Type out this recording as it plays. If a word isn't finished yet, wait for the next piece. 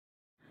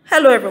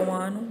Hello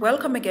everyone,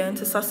 welcome again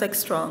to Sussex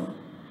Strong.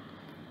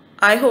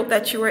 I hope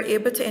that you were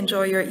able to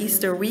enjoy your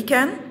Easter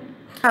weekend.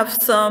 I have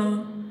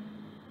some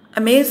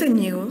amazing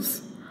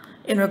news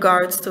in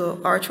regards to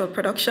Archewell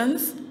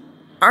Productions.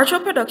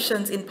 Archewell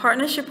Productions, in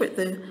partnership with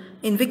the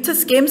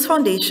Invictus Games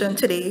Foundation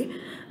today,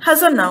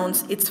 has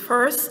announced its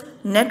first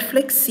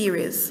Netflix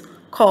series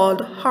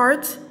called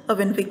Heart of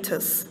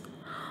Invictus.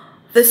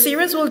 The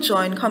series will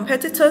join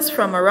competitors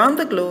from around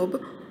the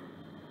globe,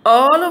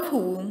 all of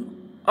whom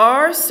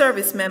are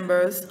service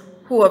members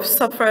who have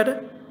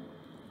suffered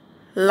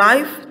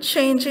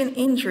life-changing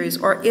injuries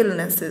or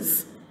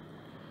illnesses.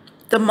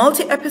 The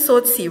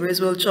multi-episode series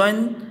will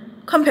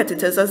join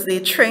competitors as they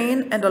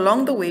train and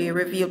along the way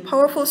reveal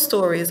powerful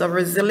stories of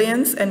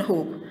resilience and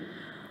hope.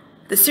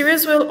 The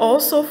series will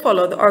also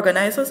follow the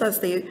organizers as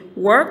they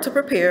work to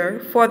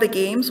prepare for the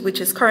games, which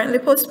is currently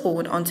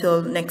postponed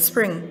until next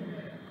spring.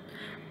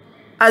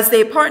 As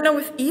they partner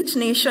with each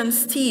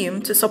nation's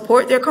team to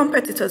support their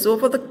competitors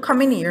over the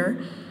coming year,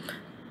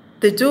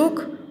 the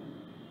Duke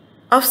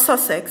of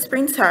Sussex,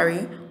 Prince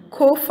Harry,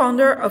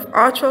 co-founder of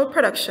Archewell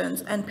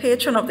Productions and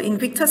patron of the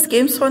Invictus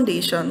Games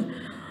Foundation,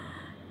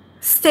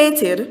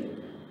 stated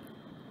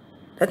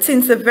that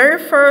since the very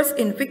first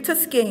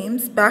Invictus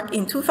Games back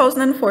in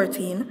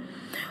 2014,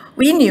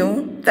 we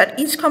knew that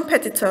each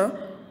competitor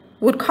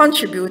would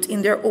contribute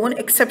in their own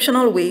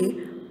exceptional way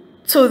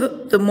to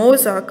the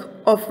mosaic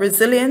of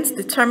resilience,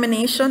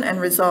 determination,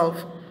 and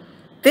resolve.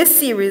 This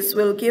series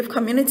will give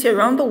community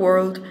around the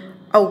world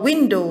a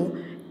window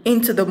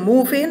into the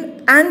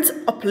moving and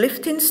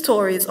uplifting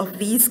stories of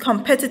these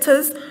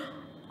competitors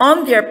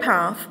on their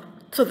path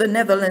to the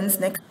Netherlands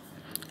next.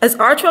 As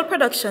Archewell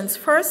Productions'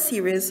 first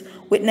series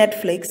with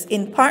Netflix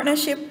in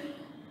partnership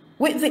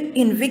with the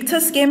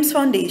Invictus Games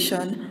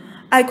Foundation,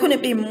 I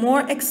couldn't be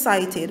more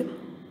excited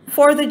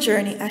for the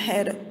journey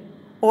ahead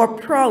or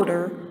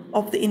prouder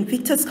of the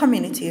Invictus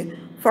community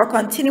for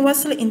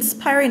continuously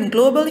inspiring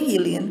global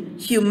healing,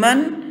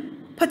 human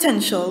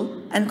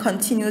potential, and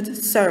continued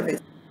service.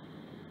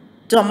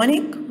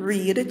 Dominic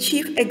Reed,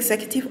 Chief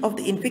Executive of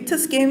the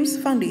Invictus Games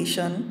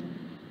Foundation,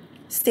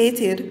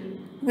 stated,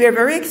 "We are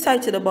very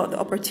excited about the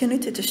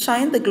opportunity to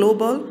shine the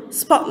global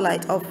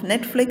spotlight of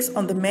Netflix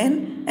on the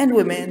men and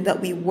women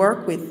that we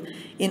work with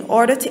in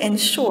order to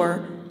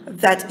ensure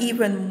that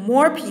even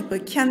more people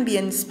can be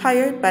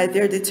inspired by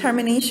their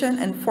determination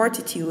and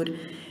fortitude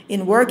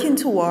in working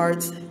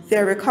towards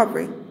their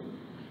recovery.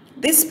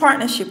 This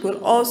partnership will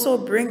also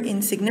bring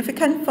in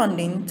significant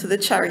funding to the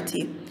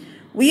charity.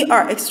 We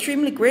are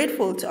extremely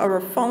grateful to our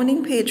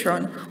founding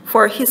patron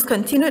for his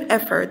continued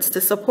efforts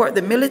to support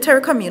the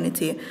military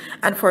community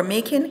and for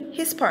making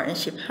his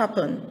partnership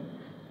happen."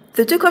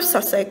 The Duke of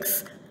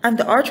Sussex and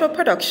the Archewell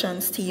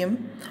Productions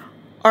team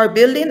are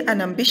building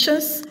an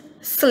ambitious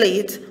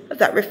slate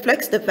that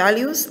reflects the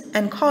values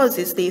and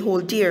causes they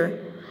hold dear.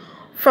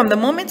 From the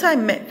moment I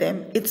met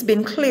them, it's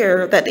been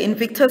clear that the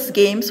Invictus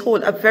Games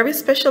hold a very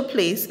special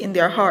place in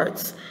their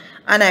hearts,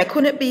 and I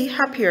couldn't be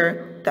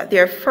happier that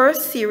their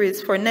first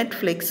series for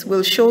Netflix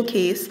will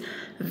showcase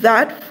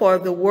that for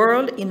the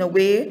world in a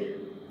way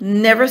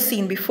never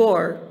seen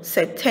before,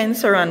 said Ten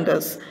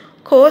Sarandas,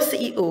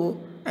 co-CEO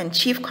and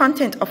Chief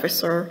Content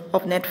Officer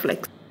of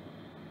Netflix.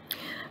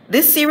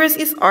 This series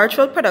is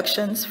Archewell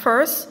Productions'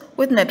 first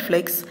with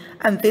Netflix,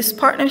 and this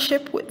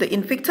partnership with the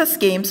Invictus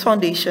Games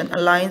Foundation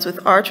aligns with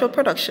Archewell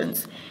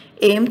Productions'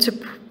 aim to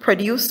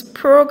produce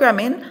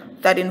programming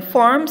that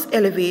informs,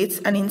 elevates,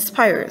 and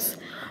inspires.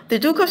 The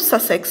Duke of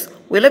Sussex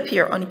will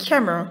appear on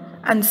camera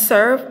and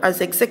serve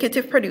as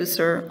executive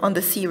producer on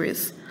the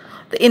series.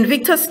 The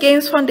Invictus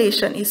Games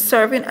Foundation is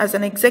serving as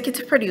an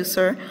executive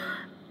producer,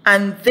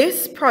 and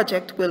this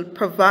project will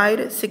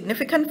provide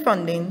significant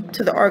funding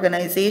to the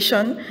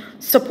organization,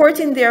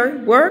 supporting their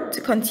work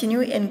to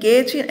continue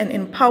engaging and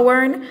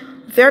empowering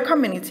their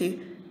community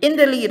in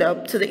the lead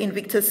up to the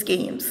Invictus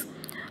Games.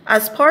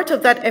 As part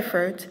of that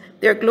effort,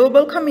 their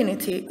global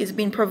community is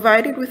being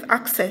provided with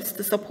access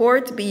to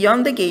support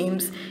beyond the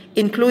games,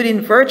 including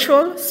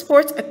virtual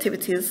sports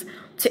activities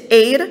to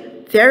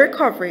aid their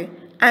recovery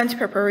and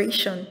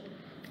preparation.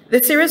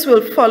 The series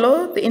will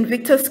follow the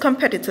Invictus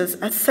competitors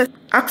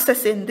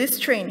accessing this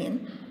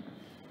training,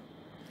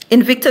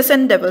 Invictus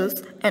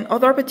endeavors, and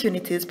other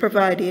opportunities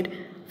provided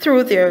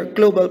through their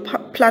global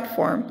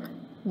platform.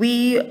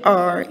 We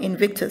are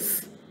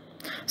Invictus.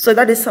 So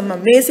that is some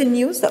amazing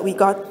news that we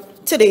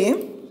got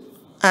today,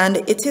 and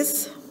it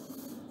is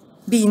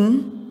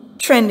being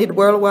trended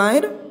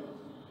worldwide.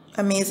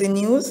 Amazing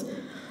news.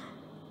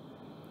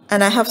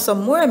 And I have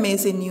some more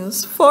amazing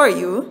news for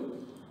you.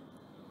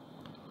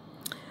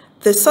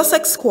 The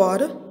Sussex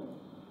squad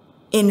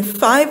in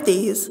 5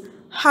 days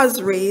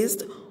has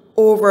raised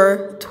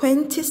over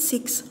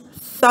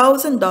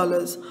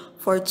 $26,000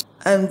 for,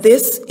 and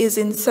this is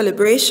in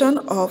celebration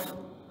of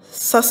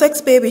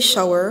Sussex baby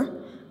shower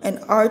and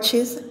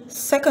Archie's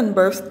second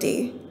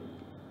birthday.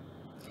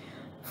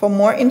 For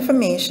more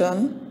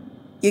information,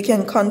 you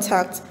can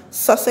contact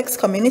Sussex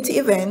Community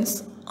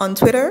Events on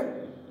Twitter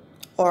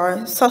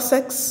or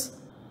Sussex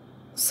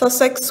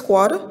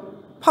Squad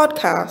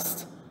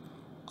Podcast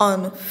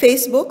on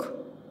Facebook,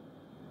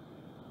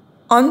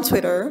 on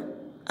Twitter,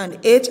 and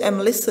HM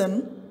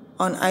Listen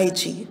on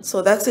IG.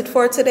 So that's it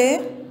for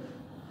today.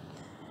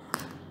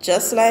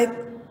 Just like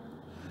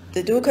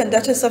the Duke and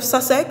Duchess of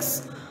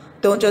Sussex,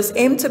 don't just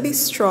aim to be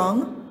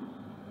strong,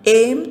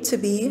 aim to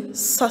be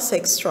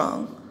Sussex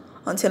strong.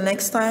 Until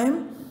next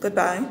time,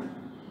 goodbye.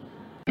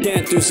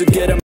 Can't do so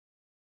get 'em.